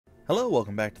Hello,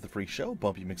 welcome back to the free show.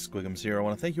 Bumpy McSquigums here. I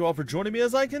want to thank you all for joining me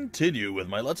as I continue with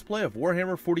my Let's Play of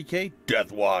Warhammer 40k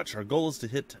Deathwatch. Our goal is to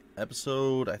hit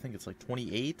episode, I think it's like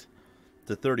 28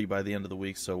 to 30 by the end of the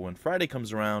week, so when Friday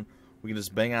comes around, we can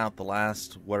just bang out the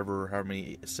last, whatever, however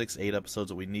many, 6-8 episodes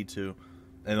that we need to,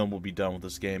 and then we'll be done with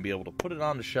this game, be able to put it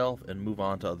on the shelf and move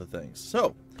on to other things.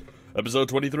 So, episode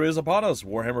 23 is upon us,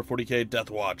 Warhammer 40k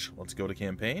Deathwatch. Let's go to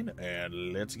campaign,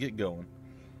 and let's get going.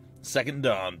 Second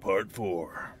Dawn, Part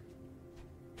 4.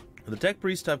 The tech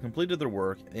priests have completed their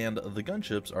work, and the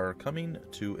gunships are coming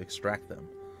to extract them.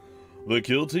 The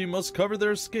kill team must cover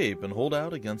their escape and hold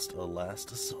out against a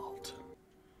last assault.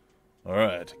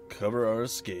 Alright, cover our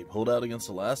escape. Hold out against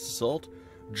the last assault.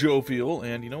 Jovial,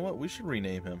 and you know what? We should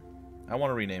rename him. I want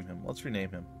to rename him. Let's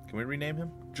rename him. Can we rename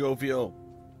him? Jovial.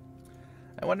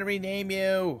 I want to rename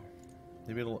you.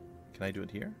 Maybe it'll... Can I do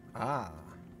it here? Ah.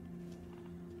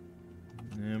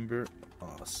 Number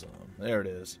awesome. There it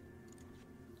is.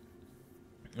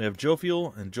 We have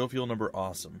Jovial and Jovial number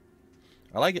awesome.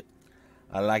 I like it.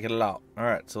 I like it a lot.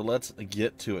 Alright, so let's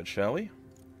get to it, shall we?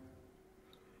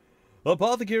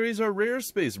 Apothecaries are rare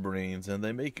space marines, and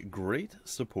they make great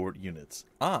support units.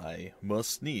 I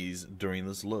must sneeze during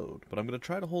this load, but I'm going to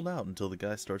try to hold out until the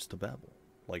guy starts to babble.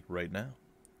 Like right now.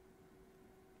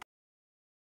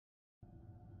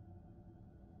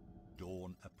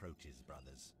 Dawn approaches,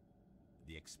 brothers.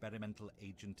 The experimental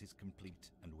agent is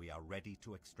complete, and we are ready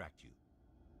to extract you.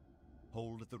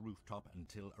 Hold the rooftop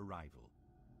until arrival.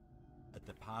 At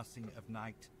the passing of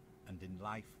night, and in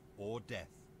life or death,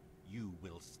 you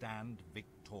will stand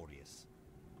victorious.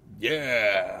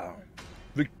 Yeah!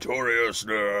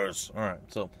 Victoriousness! Alright,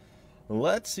 so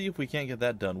let's see if we can't get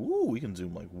that done. Woo, we can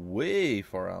zoom like way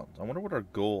far out. I wonder what our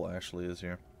goal actually is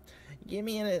here. Give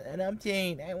me an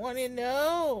update. I want to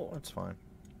know! That's fine.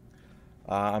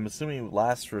 I'm assuming it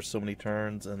lasts for so many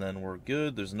turns, and then we're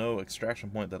good. There's no extraction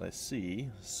point that I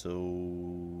see,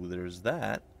 so there's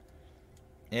that.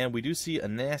 And we do see a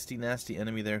nasty, nasty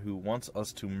enemy there who wants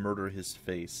us to murder his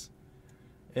face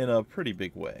in a pretty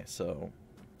big way, so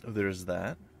there's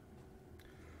that.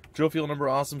 Jovial number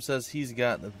awesome says he's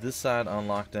got this side on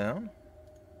lockdown.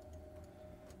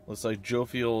 Looks like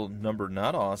Jovial number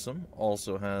not awesome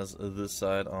also has this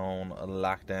side on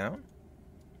lockdown.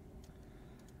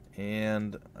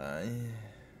 And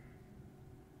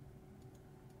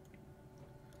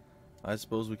I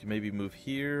suppose we can maybe move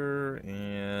here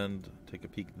and take a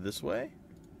peek this way.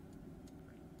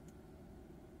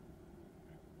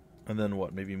 And then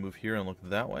what? Maybe move here and look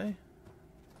that way?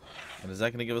 And is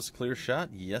that going to give us a clear shot?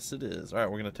 Yes, it is. Alright,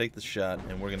 we're going to take the shot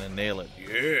and we're going to nail it.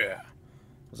 Yeah!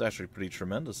 It was actually pretty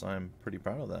tremendous. I'm pretty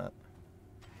proud of that.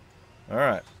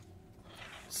 Alright.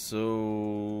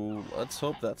 So, let's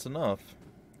hope that's enough.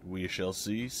 We shall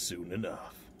see soon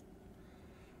enough.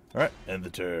 Alright, end the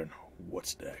turn.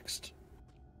 What's next?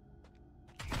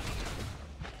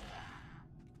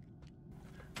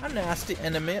 A nasty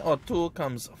enemy or two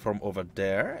comes from over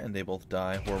there, and they both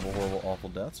die horrible, horrible, awful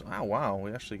deaths. Oh, wow,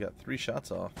 we actually got 3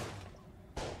 shots off.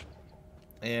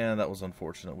 And that was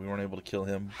unfortunate. We weren't able to kill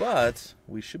him, but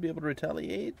we should be able to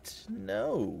retaliate.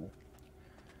 No.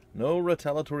 No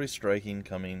retaliatory striking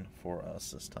coming for us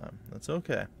this time. That's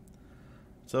okay.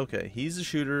 It's okay. He's a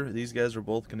shooter. These guys are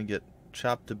both going to get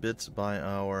chopped to bits by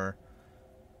our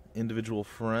individual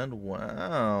friend.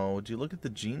 Wow. Would you look at the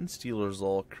gene stealers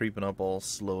all creeping up all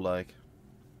slow-like?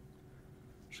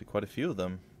 Actually, quite a few of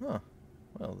them. Huh.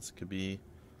 Well, this could be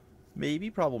maybe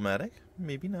problematic.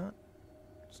 Maybe not.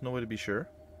 There's no way to be sure.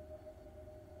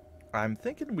 I'm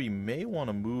thinking we may want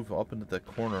to move up into the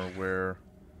corner where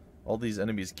all these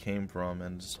enemies came from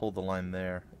and just hold the line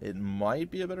there. It might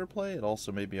be a better play. It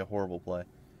also may be a horrible play.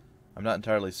 I'm not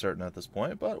entirely certain at this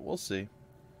point, but we'll see.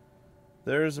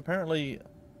 There's apparently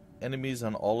enemies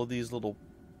on all of these little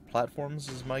platforms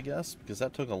is my guess, because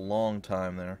that took a long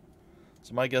time there.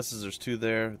 So my guess is there's 2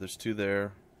 there, there's 2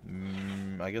 there.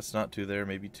 I guess not 2 there,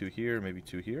 maybe 2 here, maybe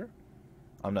 2 here.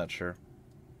 I'm not sure.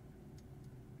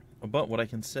 But what I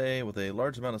can say with a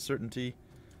large amount of certainty,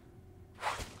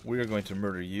 we are going to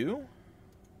murder you.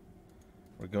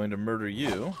 We're going to murder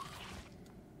you.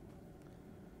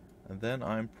 And then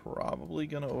I'm probably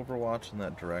going to overwatch in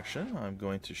that direction. I'm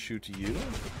going to shoot you.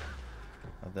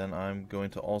 And then I'm going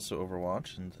to also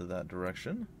overwatch into that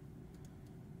direction.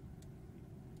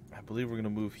 I believe we're going to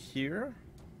move here.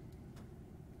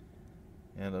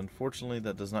 And unfortunately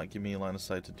that does not give me a line of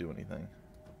sight to do anything.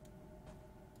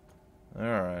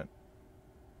 Alright.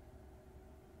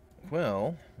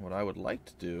 Well, what I would like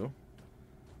to do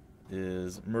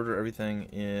is murder everything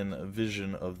in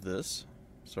vision of this.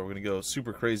 So we're going to go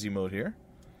super crazy mode here.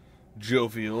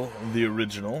 Jovial, the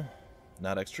original,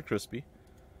 not extra crispy,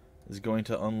 is going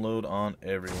to unload on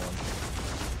everyone.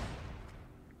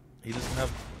 He doesn't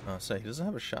have... he doesn't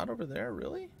have a shot over there,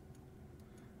 really?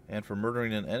 And for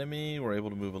murdering an enemy, we're able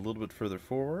to move a little bit further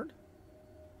forward.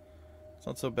 It's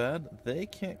not so bad. They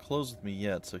can't close with me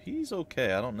yet, so he's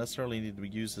okay. I don't necessarily need to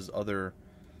use his other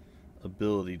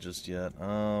ability just yet.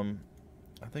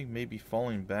 I think maybe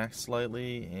falling back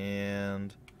slightly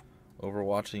and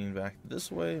overwatching back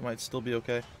this way might still be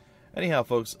okay. Anyhow,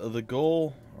 folks, the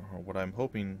goal, or what I'm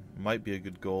hoping might be a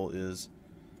good goal, is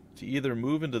to either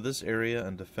move into this area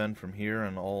and defend from here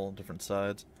on all different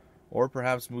sides, or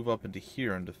perhaps move up into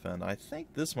here and defend. I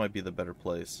think this might be the better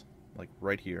place, like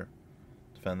right here.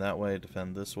 Defend that way,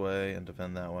 defend this way, and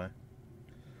defend that way.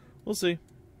 We'll see.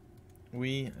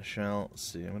 We shall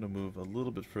see. I'm going to move a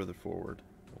little bit further forward.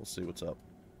 We'll see what's up.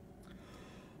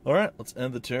 Alright, let's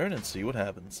end the turn and see what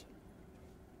happens.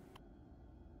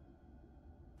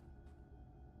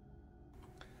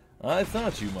 I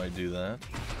thought you might do that.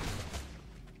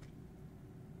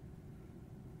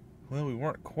 Well, we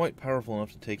weren't quite powerful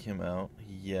enough to take him out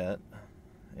yet.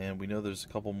 And we know there's a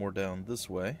couple more down this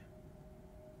way.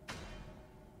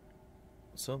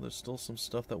 So there's still some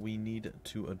stuff that we need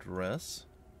to address.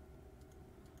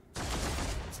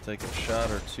 Let's take a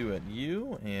shot or two at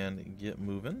you and get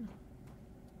moving.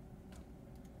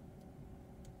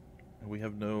 We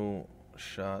have no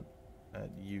shot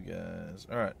at you guys.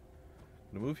 Alright.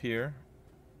 I'm going to move here.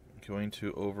 Going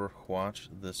to overwatch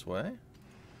this way.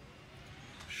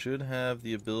 Should have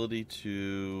the ability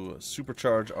to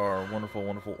supercharge our wonderful,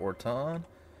 wonderful Orton.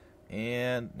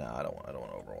 And no, I don't want to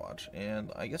overwatch.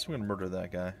 And I guess we're going to murder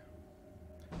that guy.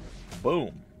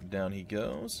 Boom. Down he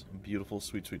goes. Beautiful,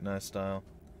 sweet, sweet, nice style.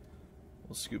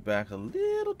 We'll scoot back a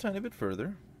little tiny bit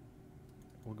further.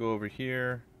 We'll go over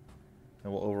here.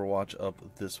 And we'll overwatch up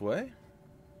this way.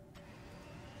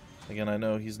 Again, I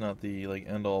know he's not the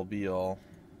end-all be-all.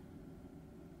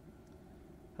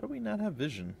 How do we not have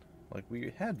vision? Like,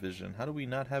 we had vision. How do we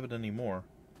not have it anymore?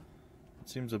 It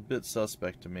seems a bit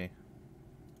suspect to me.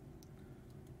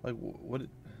 Like, what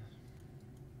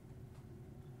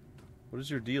is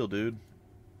your deal, dude?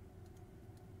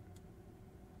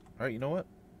 Alright, you know what?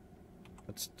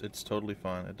 It's totally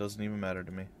fine. It doesn't even matter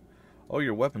to me. Oh,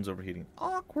 your weapon's overheating.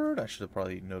 Awkward. I should have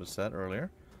probably noticed that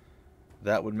earlier.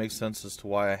 That would make sense as to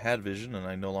why I had vision and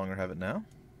I no longer have it now.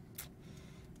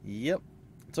 Yep.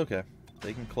 It's okay.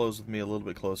 They can close with me a little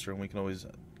bit closer and we can always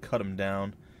cut them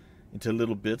down into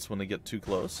little bits when they get too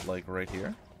close, like right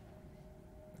here.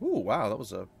 Ooh, wow. That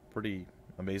was a pretty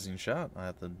amazing shot, I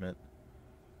have to admit.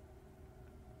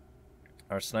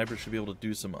 Our sniper should be able to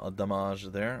do some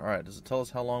damage there. Alright, does it tell us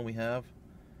how long we have?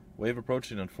 Wave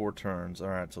approaching in 4 turns.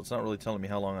 Alright, so it's not really telling me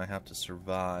how long I have to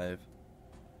survive.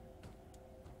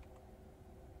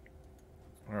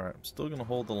 Alright, I'm still going to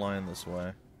hold the line this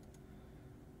way.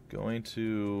 Going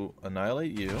to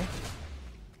annihilate you.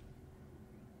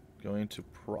 Going to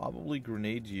probably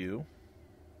grenade you.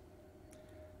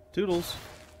 Toodles.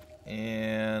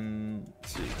 And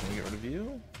let's see, can we get rid of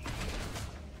you?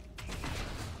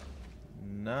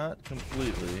 Not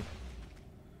completely.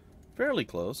 Fairly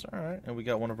close. Alright, and we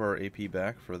got one of our AP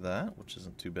back for that, which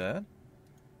isn't too bad.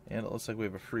 And it looks like we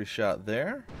have a free shot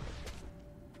there.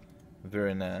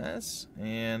 Very nice.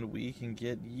 And we can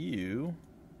get you...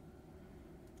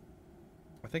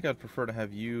 I think I'd prefer to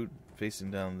have you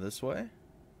facing down this way.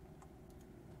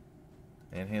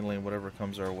 And handling whatever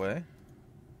comes our way.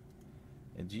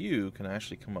 And you can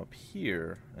actually come up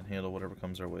here and handle whatever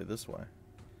comes our way this way.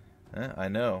 I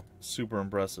know. Super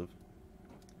impressive.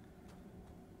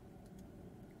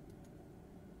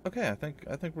 Okay, I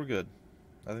think we're good.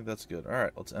 I think that's good.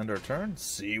 Alright, let's end our turn.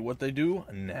 See what they do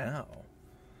now.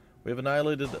 We have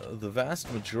annihilated the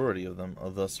vast majority of them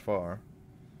thus far.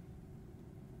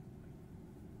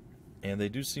 And they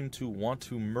do seem to want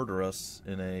to murder us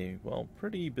in a, well,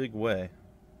 pretty big way.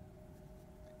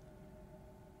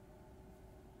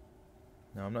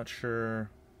 Now, I'm not sure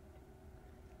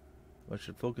if I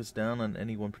should focus down on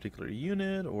any one particular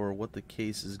unit or what the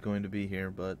case is going to be here,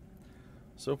 but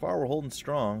so far we're holding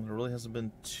strong. There really hasn't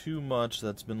been too much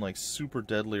that's been like super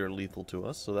deadly or lethal to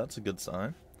us, so that's a good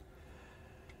sign.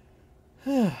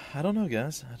 I don't know,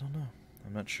 guys. I don't know.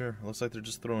 I'm not sure. It looks like they're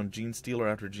just throwing Gene Stealer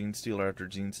after Gene Stealer after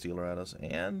Gene Stealer at us,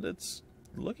 and it's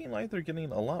looking like they're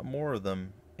getting a lot more of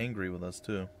them angry with us,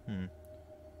 too.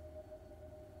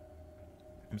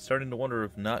 I'm starting to wonder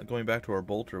if not going back to our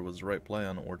bolter was the right play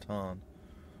on Orton.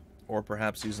 Or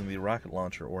perhaps using the rocket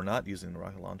launcher, or not using the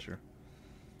rocket launcher,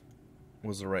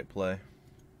 was the right play.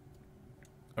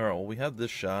 Alright, well, we have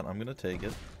this shot. I'm going to take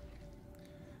it.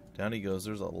 Down he goes.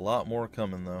 There's a lot more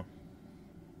coming, though.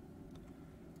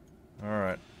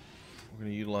 Alright. We're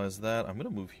going to utilize that. I'm going to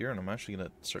move here, and I'm actually going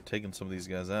to start taking some of these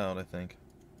guys out, I think.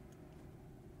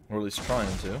 Or at least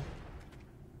trying to.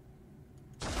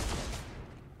 I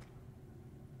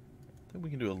think we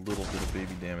can do a little bit of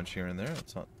baby damage here and there.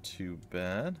 That's not too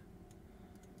bad.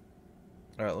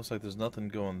 Alright, looks like there's nothing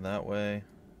going that way.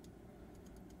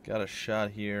 Got a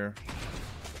shot here.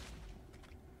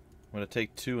 I'm going to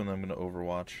take 2 and then I'm going to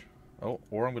overwatch. Oh,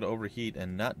 or I'm going to overheat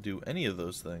and not do any of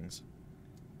those things.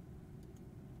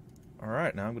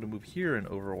 Alright, now I'm going to move here and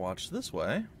overwatch this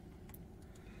way.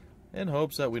 In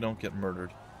hopes that we don't get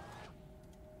murdered.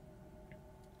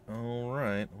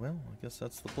 Alright, well, I guess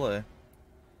that's the play.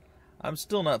 I'm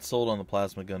still not sold on the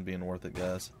plasma gun being worth it,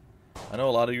 guys. I know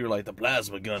a lot of you are like, the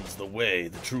plasma gun's the way,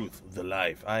 the truth, the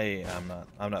life.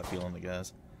 I'm not feeling it,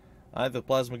 guys. The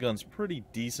plasma gun's pretty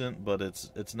decent, but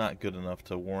it's not good enough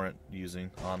to warrant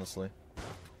using, honestly.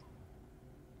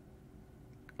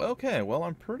 Okay, well,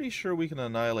 I'm pretty sure we can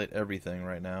annihilate everything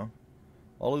right now.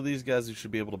 All of these guys you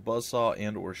should be able to buzzsaw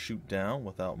and or shoot down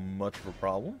without much of a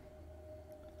problem.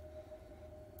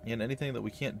 And anything that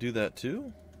we can't do that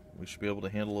to, we should be able to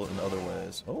handle it in other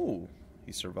ways. Oh,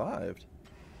 he survived.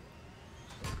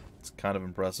 It's kind of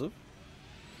impressive.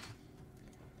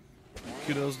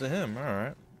 Kudos to him,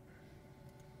 alright.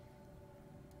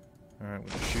 Alright, we're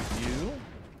gonna shoot you.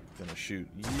 Gonna shoot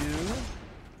you.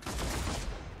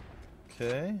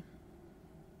 Okay.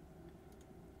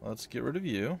 Let's get rid of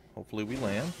you. Hopefully we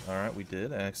land. Alright, we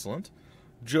did. Excellent.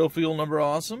 Joe Field number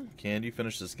awesome. Can you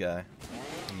finish this guy?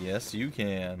 Yes, you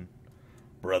can.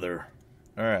 Brother.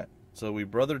 Alright, so we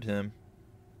brothered him.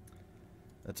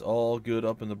 That's all good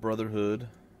up in the brotherhood.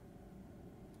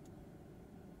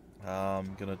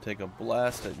 I'm gonna take a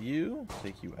blast at you.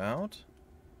 Take you out.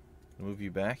 Move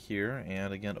you back here.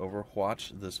 And again,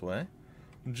 overwatch this way.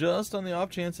 Just on the off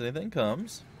chance anything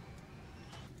comes.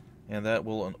 And that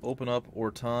will open up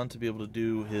Ortan to be able to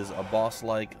do his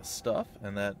boss-like stuff.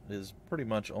 And that is pretty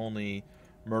much only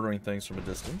murdering things from a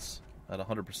distance at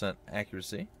 100%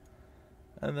 accuracy.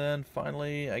 And then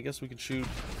finally, I guess we could shoot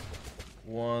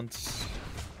once,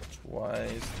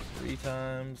 twice, 3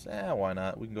 times. Why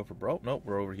not? We can go for bro. Nope,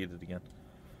 we're overheated again.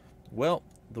 Well,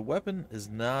 the weapon is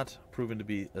not proven to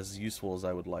be as useful as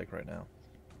I would like right now.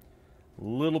 A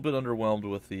little bit underwhelmed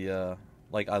with the...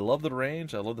 Like, I love the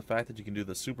range. I love the fact that you can do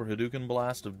the Super Hadouken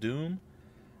Blast of Doom.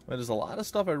 I mean, there's a lot of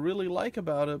stuff I really like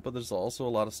about it, but there's also a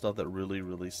lot of stuff that really,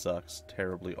 really sucks.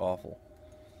 Terribly awful.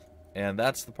 And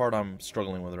that's the part I'm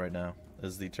struggling with right now,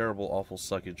 is the terrible, awful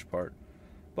suckage part.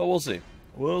 But we'll see.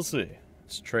 We'll see.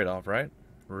 It's a trade-off, right?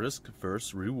 Risk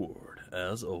versus reward,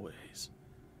 as always.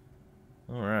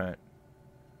 Alright.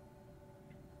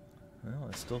 Well,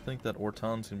 I still think that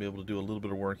Ortan's going to be able to do a little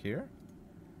bit of work here.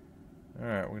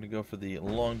 Alright, we're going to go for the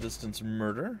long-distance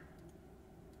murder.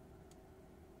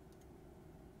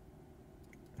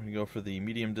 We're going to go for the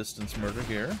medium-distance murder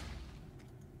here.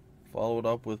 Follow it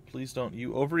up with, please don't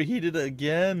you overheat it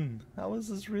again! How is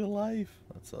this real life?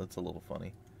 That's a little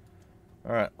funny.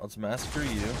 Alright, let's massacre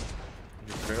you.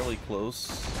 Get fairly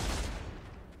close.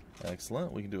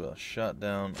 Excellent. We can do a shot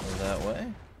down that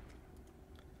way.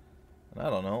 And I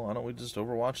don't know, why don't we just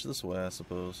overwatch this way, I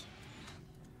suppose.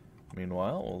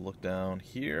 Meanwhile, we'll look down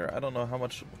here. I don't know how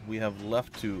much we have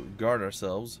left to guard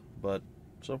ourselves, but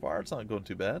so far it's not going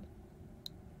too bad.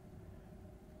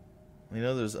 You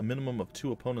know, there's a minimum of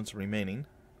 2 opponents remaining.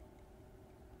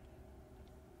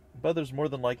 But there's more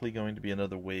than likely going to be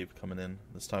another wave coming in.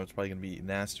 This time it's probably going to be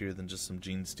nastier than just some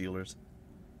Gene Stealers.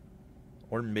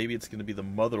 Or maybe it's going to be the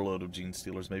motherload of Gene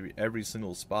Stealers. Maybe every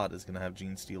single spot is going to have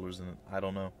Gene Stealers in it. I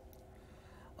don't know.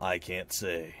 I can't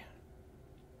say.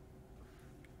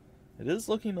 It is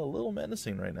looking a little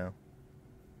menacing right now.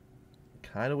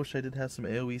 Kind of wish I did have some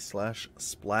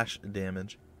AoE/splash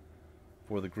damage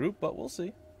for the group, but we'll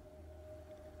see.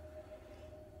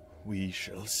 We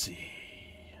shall see.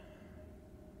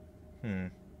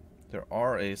 There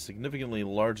are a significantly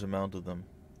large amount of them.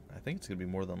 I think it's going to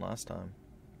be more than last time.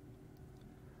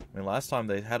 I mean, last time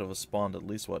they had to have spawned at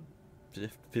least, what,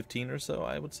 15 or so,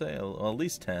 I would say? Well, at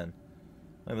least 10.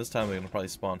 And this time they're going to probably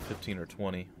spawn 15 or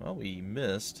 20. Well, we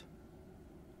missed.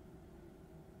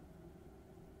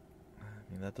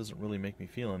 I mean, that doesn't really make me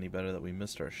feel any better that we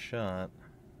missed our shot.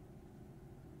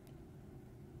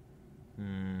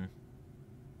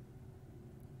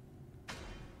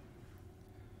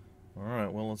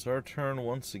 Alright, well, it's our turn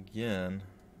once again.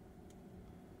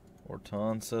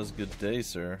 Ortan says good day,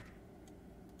 sir.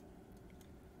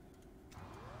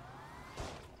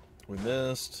 We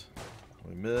missed.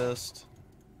 We missed.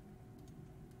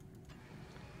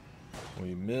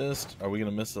 We missed. Are we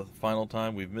going to miss the final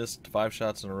time? We've missed 5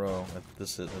 shots in a row.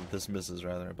 This misses,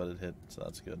 rather, but it hit, so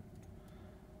that's good.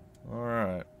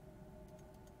 Alright.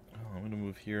 I'm going to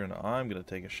move here, and I'm going to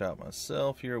take a shot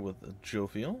myself here with a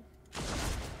Jovial.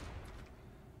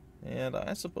 And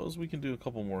I suppose we can do a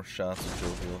couple more shots of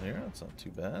Jovial here. That's not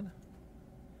too bad.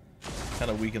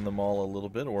 Kind of weaken them all a little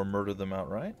bit, or murder them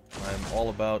outright. I'm all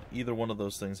about either one of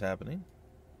those things happening.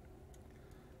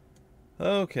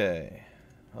 Okay.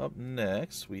 Up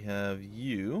next, we have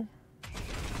you.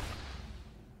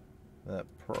 That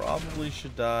probably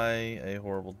should die a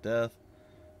horrible death.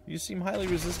 You seem highly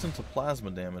resistant to plasma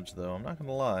damage, though. I'm not going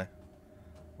to lie.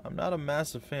 I'm not a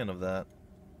massive fan of that.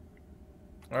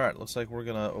 Alright, looks like we're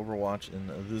going to overwatch in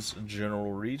this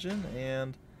general region,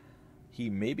 and he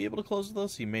may be able to close with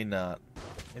us, he may not.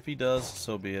 If he does,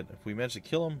 so be it. If we manage to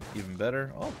kill him, even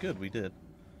better. Oh, good, we did.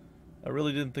 I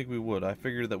really didn't think we would. I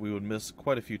figured that we would miss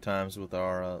quite a few times with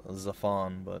our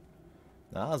Zafon, but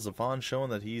nah, Zafon's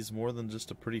showing that he's more than just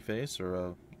a pretty face or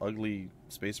a ugly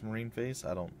Space Marine face.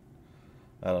 I don't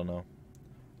know.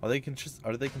 Are they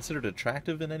considered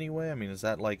attractive in any way? I mean, is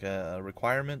that like a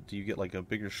requirement? Do you get like a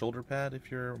bigger shoulder pad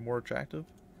if you're more attractive?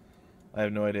 I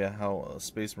have no idea how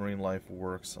Space Marine life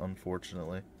works,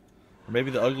 unfortunately. Or maybe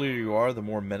the uglier you are, the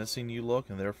more menacing you look,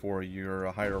 and therefore you're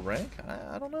a higher rank?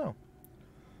 I don't know.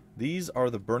 These are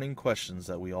the burning questions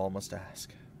that we all must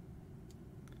ask.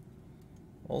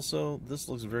 Also, this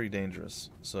looks very dangerous.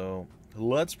 So,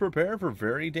 let's prepare for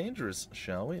very dangerous,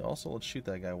 shall we? Also, let's shoot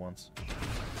that guy once.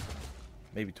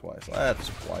 Maybe twice. That's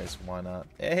twice. Why not?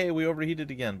 Hey, we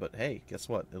overheated again, but hey, guess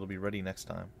what? It'll be ready next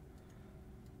time.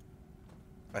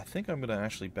 I think I'm going to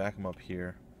actually back him up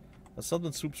here. If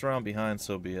something swoops around behind,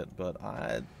 so be it, but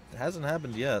it hasn't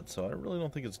happened yet, so I really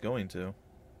don't think it's going to.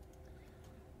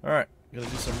 Alright, gonna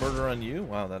do some murder on you.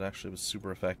 Wow, that actually was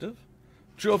super effective.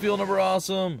 Jovial number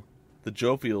awesome! The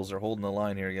Jovials are holding the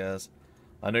line here, guys.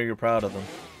 I know you're proud of them.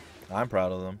 I'm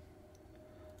proud of them.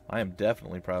 I am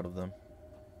definitely proud of them.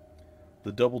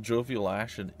 The double Jovial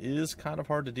action is kind of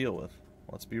hard to deal with.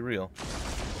 Let's be real.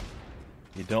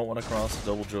 You don't want to cross a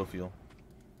double Jovial.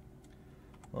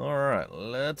 Alright,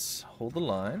 let's hold the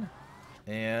line.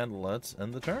 And let's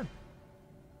end the turn.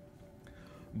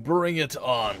 Bring it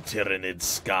on, Tyranid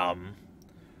scum.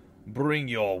 Bring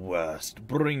your worst.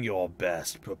 Bring your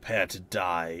best. Prepare to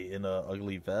die in a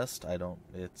ugly vest.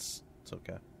 It's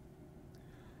okay.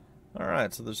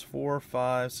 Alright, so there's 4,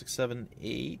 5, 6, 7,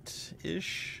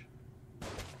 8-ish.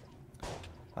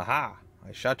 Aha!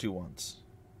 I shot you once.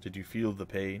 Did you feel the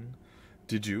pain?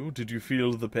 Did you? Did you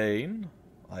feel the pain?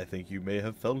 I think you may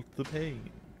have felt the pain.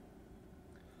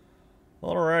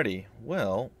 Alrighty,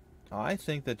 well, I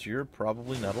think that you're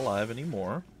probably not alive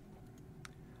anymore.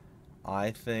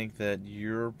 I think that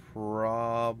you're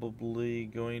probably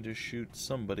going to shoot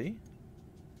somebody.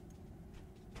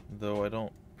 Though I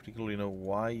don't particularly know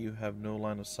why you have no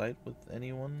line of sight with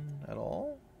anyone at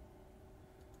all.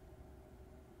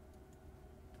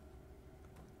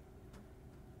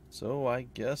 So I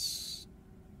guess...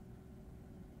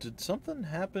 Did something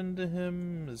happen to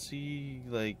him? Is he,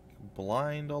 like,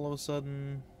 blind all of a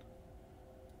sudden?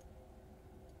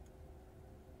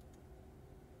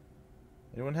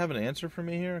 Anyone have an answer for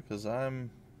me here? Because I'm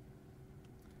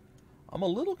a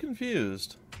little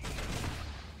confused.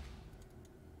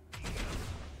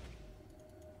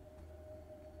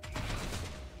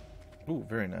 Ooh,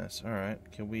 very nice. Alright,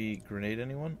 can we grenade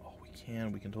anyone? Oh, we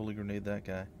can. We can totally grenade that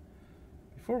guy.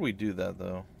 Before we do that,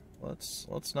 though,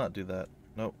 let's not do that.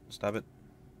 Nope, stop it.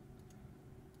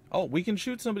 Oh, we can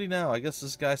shoot somebody now. I guess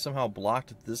this guy somehow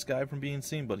blocked this guy from being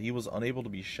seen, but he was unable to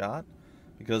be shot.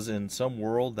 Because in some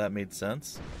world, that made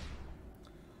sense.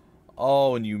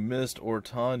 Oh, and you missed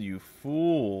Orton, you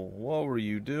fool. What were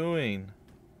you doing?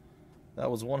 That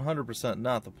was 100%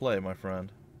 not the play, my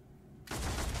friend.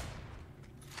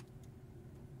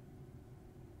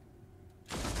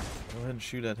 Go ahead and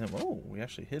shoot at him. Oh, we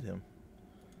actually hit him.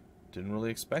 Didn't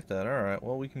really expect that. Alright,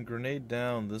 well, we can grenade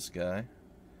down this guy.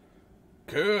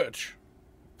 Catch!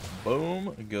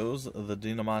 Boom goes the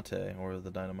dynamite, or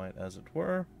the dynamite as it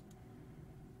were.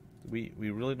 We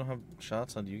really don't have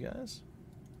shots on you guys?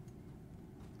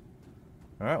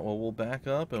 Alright, well, we'll back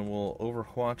up and we'll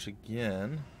overwatch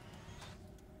again.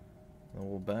 And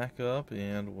we'll back up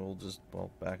and we'll just,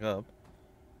 well, back up.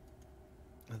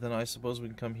 And then I suppose we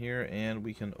can come here and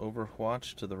we can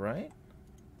overwatch to the right.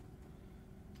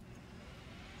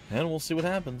 And we'll see what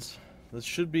happens. This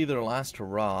should be their last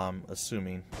hurrah, I'm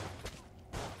assuming.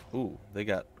 Ooh, they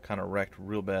got kind of wrecked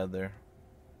real bad there.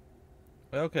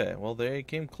 Okay, well, they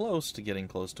came close to getting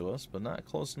close to us, but not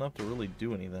close enough to really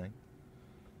do anything.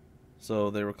 So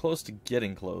they were close to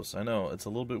getting close. I know, it's a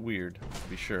little bit weird, to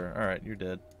be sure. Alright, you're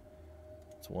dead.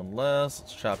 It's one less.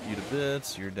 Let's chop you to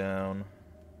bits. You're down.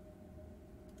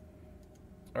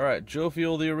 Alright,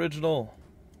 Jofiel the original.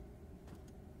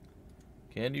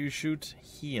 Can you shoot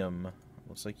him?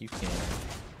 Looks like you can.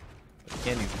 But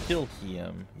can you kill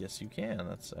him? Yes, you can.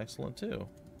 That's excellent, too.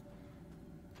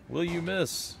 Will you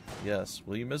miss? Yes.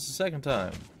 Will you miss a second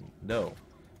time? No.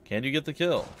 Can you get the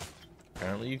kill?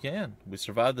 Apparently you can. We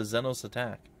survived the Xenos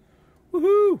attack.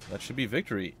 Woohoo! That should be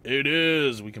victory. It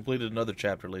is! We completed another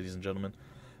chapter, ladies and gentlemen.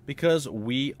 Because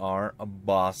we are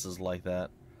bosses like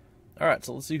that. Alright,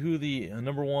 so let's see who the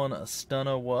number one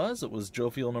stunner was. It was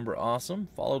Jofiel number awesome,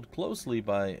 followed closely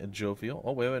by Jofiel.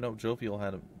 Oh, wait, no, Jofiel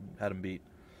had him beat.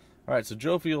 Alright, so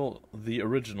Jofiel, the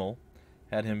original,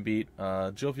 had him beat.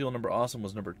 Jofiel number awesome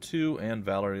was number 2, and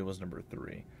Valerie was number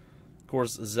 3. Of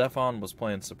course, Zephon was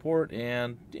playing support,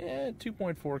 and, yeah,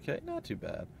 2.4k, not too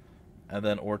bad. And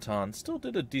then Orton still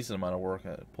did a decent amount of work,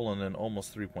 pulling in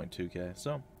almost 3.2k.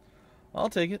 So, I'll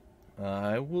take it.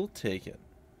 I will take it.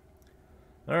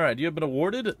 Alright, you have been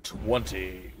awarded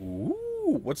 20.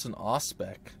 Ooh, what's an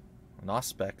Auspec? An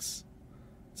Auspex.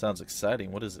 Sounds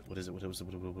exciting. What is it? What is it? What is it?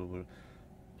 What?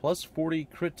 Plus 40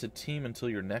 crit to team until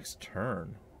your next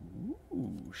turn.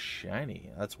 Ooh,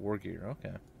 shiny. That's war gear.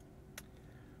 Okay.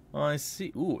 I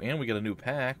see. Ooh, and we got a new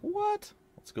pack. What?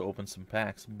 Let's go open some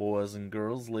packs, boys and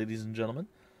girls, ladies and gentlemen.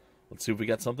 Let's see if we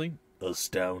got something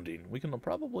astounding. We can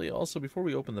probably also, before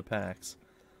we open the packs,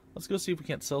 let's go see if we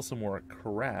can't sell some more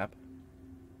crap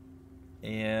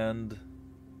and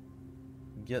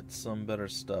get some better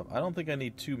stuff. I don't think I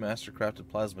need 2 master-crafted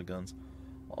plasma guns.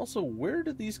 Also, where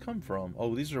did these come from?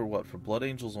 Oh, these are what, for Blood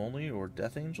Angels only, or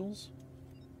Death Angels?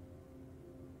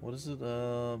 What is it?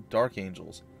 Dark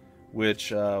Angels,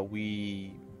 which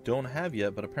we don't have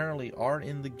yet, but apparently are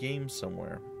in the game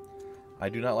somewhere. I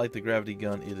do not like the gravity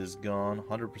gun. It is gone.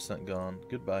 100% gone.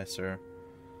 Goodbye, sir.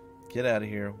 Get out of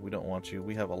here. We don't want you.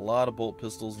 We have a lot of bolt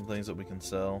pistols and things that we can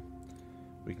sell.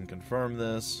 We can confirm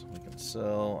this. We can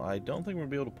sell. I don't think we'll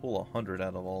be able to pull 100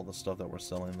 out of all the stuff that we're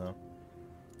selling, though.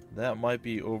 That might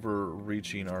be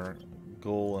overreaching our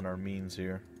goal and our means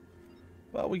here.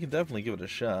 But we can definitely give it a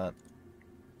shot.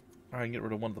 Alright, I can get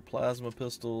rid of one of the plasma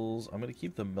pistols. I'm going to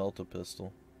keep the Melta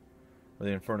pistol. Or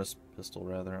the Infernus pistol,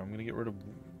 rather. I'm going to get rid of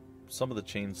some of the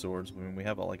chain swords. I mean, we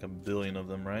have like 1 billion of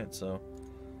them, right? So,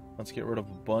 let's get rid of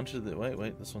a bunch of the...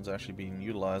 Wait, this one's actually being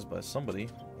utilized by somebody.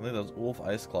 I think that was Wolf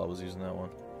Iceclaw was using that one.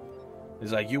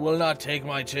 He's like, you will not take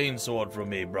my chainsword from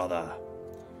me, brother.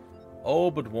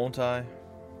 Oh, but won't I?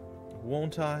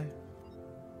 Won't I?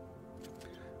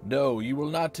 No, you will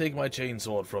not take my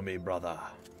chainsword from me, brother.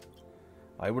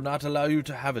 I will not allow you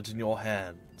to have it in your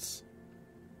hands.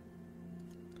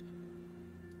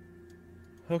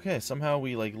 Okay, somehow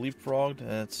we, like, leapfrogged.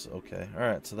 That's okay.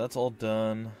 Alright, so that's all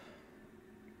done.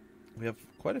 We have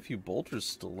quite a few bolters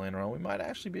still laying around. We might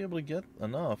actually be able to get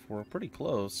enough. We're pretty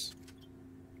close.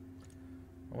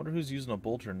 I wonder who's using a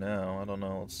bolter now. I don't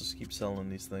know. Let's just keep selling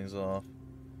these things off.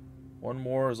 One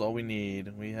more is all we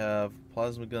need. We have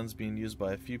plasma guns being used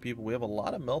by a few people. We have a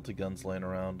lot of melta guns laying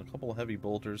around. A couple of heavy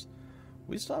bolters.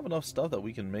 We still have enough stuff that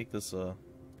we can make this a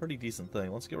pretty decent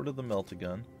thing. Let's get rid of the melta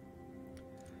gun.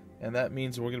 And that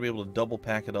means we're going to be able to double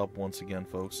pack it up once again,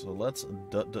 folks. So let's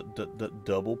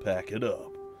double pack it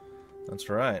up. That's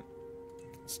right.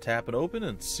 Let's tap it open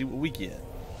and see what we get.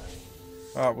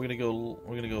 All right, we're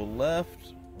gonna go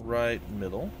left, right,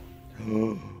 middle.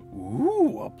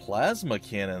 Ooh, a plasma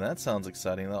cannon. That sounds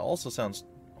exciting. That also sounds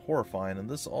horrifying. And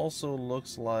this also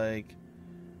looks like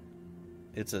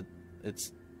it's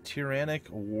Tyrannic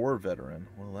War Veteran.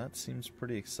 Well, that seems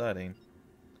pretty exciting.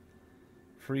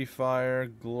 Free Fire,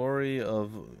 Glory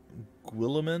of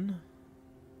Guilliman.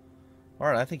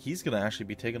 Alright, I think he's going to actually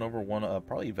be taking over one,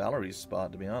 probably Valerie's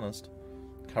spot, to be honest.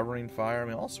 Covering fire, I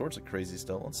mean, all sorts of crazy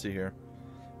stuff. Let's see here.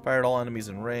 Fired all enemies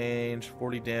in range,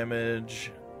 40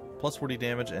 damage, plus 40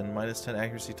 damage, and minus 10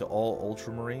 accuracy to all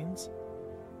Ultramarines.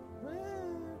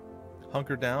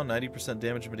 Hunker down, 90%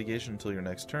 damage mitigation until your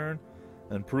next turn.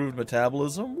 Improved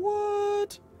metabolism,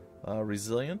 what?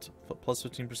 Resilient, plus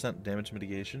 15% damage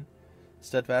mitigation.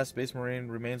 Steadfast, Space Marine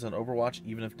remains on Overwatch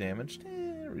even if damaged.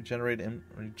 Regenerative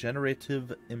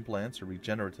implants.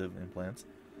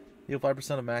 Heal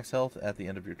 5% of max health at the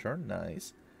end of your turn.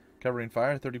 Nice. Covering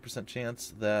fire, 30%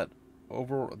 chance that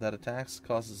attacks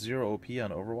cost 0 OP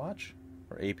on Overwatch.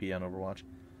 Or AP on Overwatch.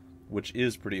 Which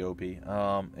is pretty OP.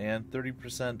 And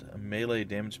 30% melee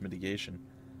damage mitigation.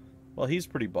 Well, he's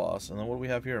pretty boss. And then what do we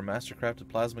have here? A master-crafted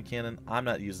plasma cannon. I'm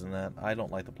not using that. I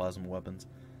don't like the plasma weapons.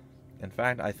 In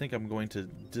fact, I think I'm going to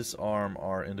disarm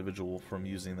our individual from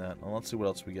using that. Well, let's see what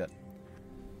else we get.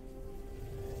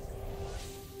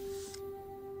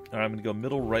 Alright, I'm going to go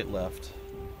middle, right, left.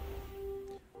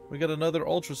 We got another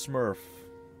Ultra Smurf.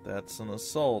 That's an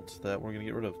assault that we're going to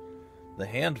get rid of. The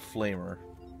Hand Flamer.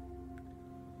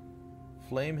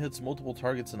 Flame hits multiple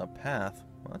targets in a path.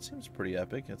 Well, that seems pretty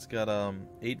epic. It's got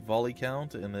 8 volley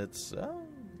count, and it's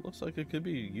looks like it could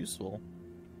be useful.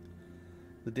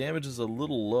 The damage is a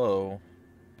little low,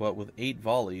 but with 8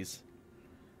 volleys,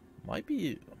 might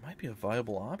be a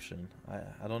viable option.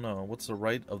 I don't know. What's the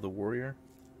right of the warrior?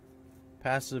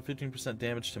 Passive 15%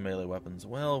 damage to melee weapons.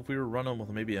 Well, if we were running with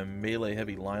maybe a melee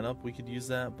heavy lineup, we could use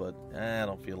that, but I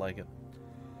don't feel like it.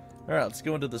 Alright, let's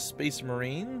go into the Space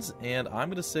Marines, and I'm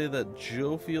going to say that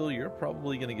Jofiel, you're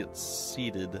probably going to get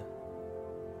seated.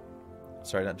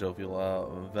 Sorry, not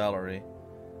Jofiel, Valerie.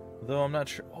 Though I'm not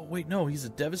sure. Oh, wait, no, he's a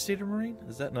Devastator Marine?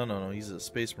 Is that? No, he's a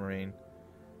Space Marine.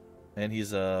 And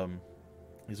he's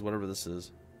whatever this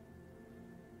is.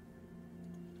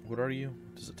 What are you?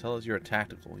 Does it tell us? You're a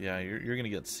tactical. Yeah, you're going to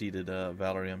get seated,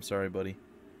 Valerie. I'm sorry, buddy.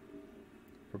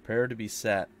 Prepare to be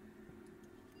set.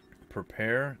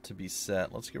 Prepare to be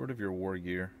set. Let's get rid of your war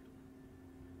gear.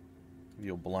 Give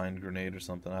you a blind grenade or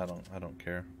something. I don't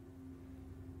care.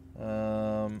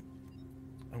 And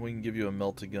we can give you a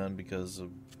melta-gun because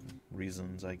of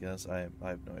reasons, I guess. I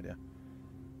have no idea.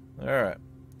 Alright.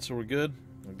 So we're good?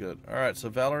 We're good. Alright, so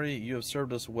Valerie, you have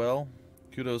served us well.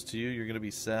 Kudos to you. You're going to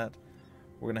be sat.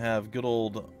 We're going to have good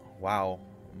old, wow,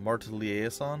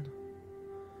 Marteliason.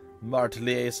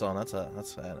 Marteliason,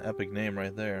 that's an epic name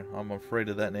right there. I'm afraid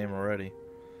of that name already.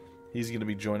 He's going to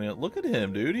be joining it. Look at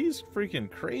him, dude. He's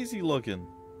freaking crazy looking.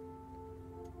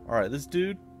 Alright, this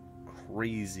dude,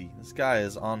 crazy. This guy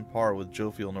is on par with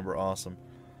Jofiel number awesome.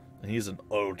 And he's an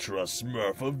Ultra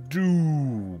Smurf of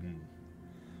Doom.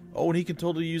 Oh, and he can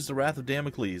totally use the Wrath of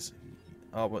Damocles.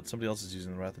 Oh, but somebody else is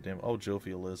using the Wrath of Damocles. Oh,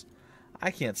 Jofiel is. I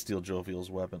can't steal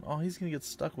Jofiel's weapon. Oh, he's going to get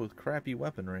stuck with crappy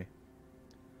weaponry.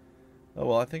 Oh,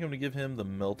 well, I think I'm going to give him the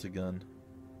melta-gun.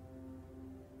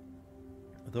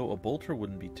 Though a bolter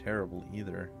wouldn't be terrible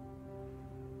either.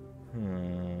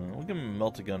 We'll give him a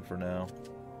melta-gun for now.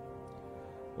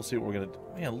 We'll see what we're going to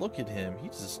do. Man, look at him.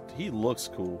 He looks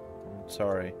cool. I'm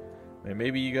sorry. I mean,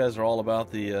 maybe you guys are all about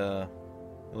the,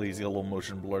 he's got a little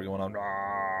motion blur going on.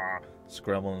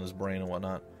 Scrambling in his brain and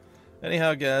whatnot.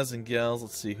 Anyhow, guys and gals,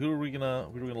 let's see. We were gonna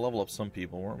level up some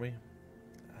people, weren't we?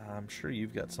 I'm sure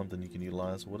you've got something you can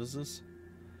utilize. What is this?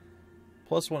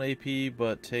 Plus 1 AP,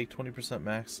 but take 20%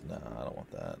 max. Nah, I don't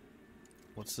want that.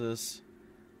 What's this?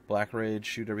 Black Rage,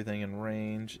 shoot everything in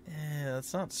range.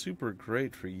 That's not super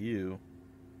great for you.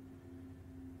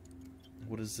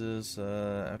 What is this?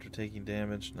 After taking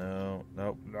damage? No.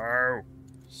 Nope. No!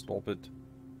 Stop it.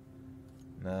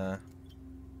 Nah.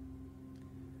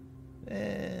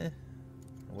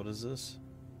 What is this?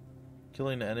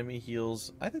 Killing an enemy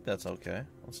heals. I think that's okay.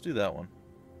 Let's do that one.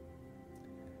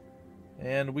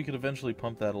 And we could eventually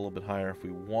pump that a little bit higher if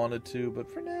we wanted to, but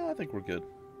for now, I think we're good.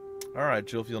 Alright,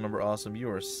 Jofiel number awesome. You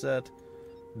are set.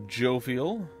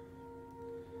 Jofiel,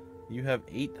 you have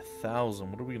 8,000.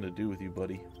 What are we going to do with you,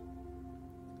 buddy?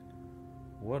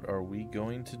 What are we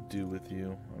going to do with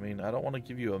you? I mean, I don't want to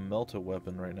give you a melta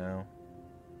weapon right now,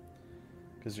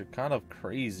 because you're kind of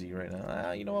crazy right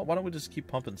now. You know what? Why don't we just keep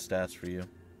pumping stats for you?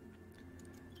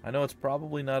 I know it's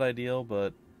probably not ideal,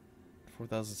 but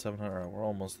 4,700. Alright, we're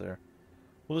almost there.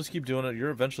 We'll just keep doing it. You're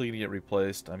eventually going to get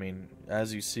replaced. I mean,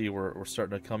 as you see, we're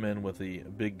starting to come in with the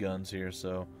big guns here,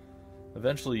 so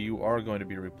eventually you are going to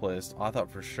be replaced. I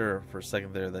thought for sure, for a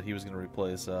second there, that he was going to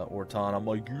replace Orton. I'm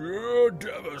like, yeah,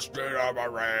 Devastator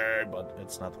Marine! But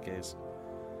it's not the case.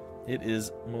 It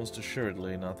is most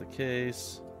assuredly not the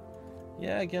case.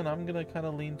 Yeah, again, I'm going to kind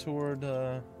of lean toward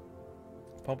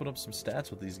pumping up some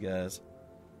stats with these guys.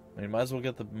 I mean, might as well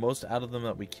get the most out of them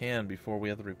that we can before we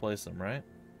have to replace them, right?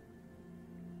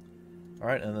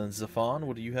 Alright, and then Zafon,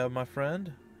 what do you have, my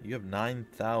friend? You have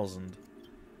 9,000.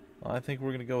 I think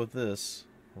we're going to go with this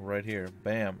right here.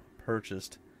 Bam.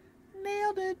 Purchased.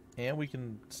 Nailed it. And we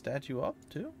can stat you up,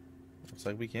 too. Looks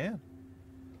like we can.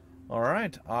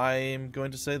 Alright, I'm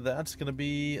going to say that's going to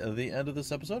be the end of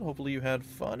this episode. Hopefully you had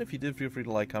fun. If you did, feel free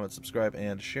to like, comment, subscribe,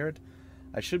 and share it.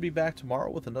 I should be back tomorrow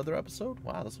with another episode.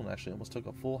 Wow, this one actually almost took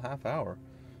a full half hour.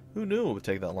 Who knew it would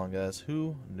take that long, guys?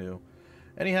 Who knew?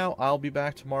 Anyhow, I'll be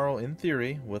back tomorrow, in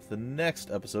theory, with the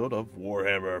next episode of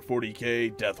Warhammer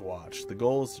 40k Deathwatch. The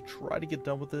goal is to try to get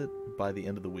done with it by the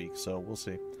end of the week, so we'll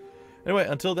see. Anyway,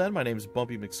 until then, my name is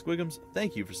Bumpy McSquigums.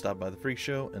 Thank you for stopping by the Freak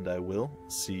Show, and I will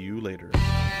see you later.